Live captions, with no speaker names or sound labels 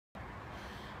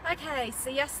Okay, so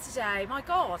yesterday, my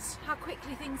God, how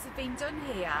quickly things have been done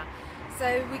here.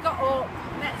 So we got up,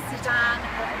 met Sudan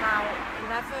at about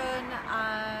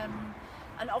 11,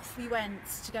 and off we went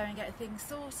to go and get things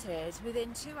sorted.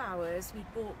 Within 2 hours,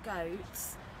 we'd bought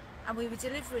goats and we were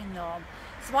delivering them.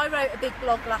 So I wrote a big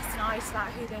blog last night about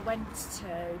who they went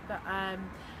to, but I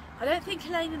don't think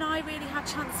Elaine and I really had a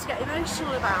chance to get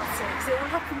emotional about it because it all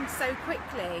happened so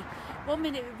quickly. 1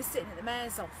 minute we were sitting at the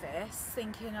mayor's office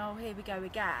thinking, oh, here we go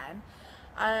again.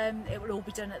 It will all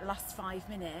be done at the last 5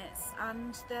 minutes,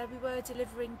 and there we were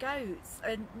delivering goats,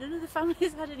 and none of the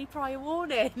families had any prior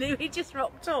warning. We just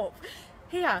rocked up.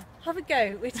 Here, have a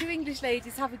goat. We're two English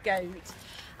ladies, have a goat.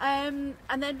 And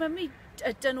then when we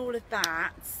had done all of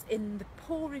that in the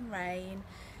pouring rain,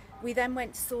 we then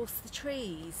went to source the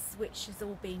trees, which has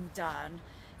all been done.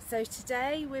 So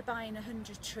today we're buying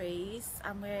 100 trees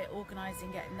and we're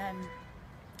organising getting them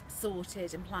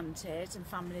sorted and planted and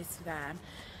families for them.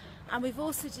 And we've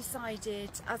also decided,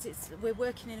 we're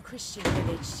working in a Christian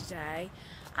village today,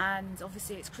 and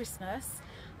obviously it's Christmas,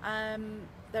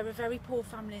 there are very poor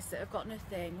families that have got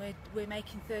nothing. We're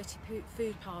making 30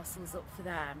 food parcels up for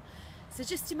them. So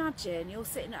just imagine you're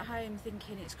sitting at home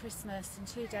thinking it's Christmas, in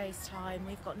 2 days time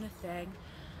we've got nothing,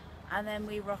 and then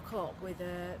we rock up with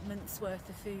a month's worth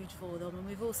of food for them. And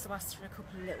we've also asked for a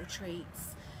couple of little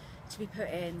treats to be put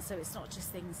in, so it's not just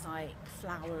things like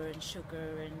flour and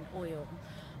sugar and oil.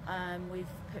 We've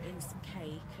put in some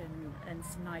cake and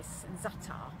some nice, and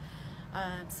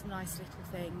za'atar, some nice little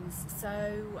things.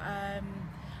 So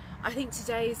I think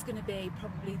today is going to be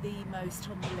probably the most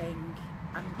humbling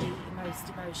and the most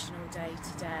emotional day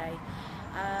today.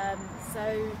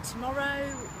 So tomorrow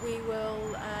we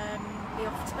will be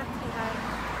off to Bethlehem,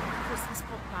 Christmas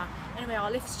proper. Anyway,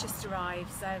 our lift's just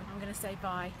arrived, so I'm going to say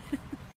bye.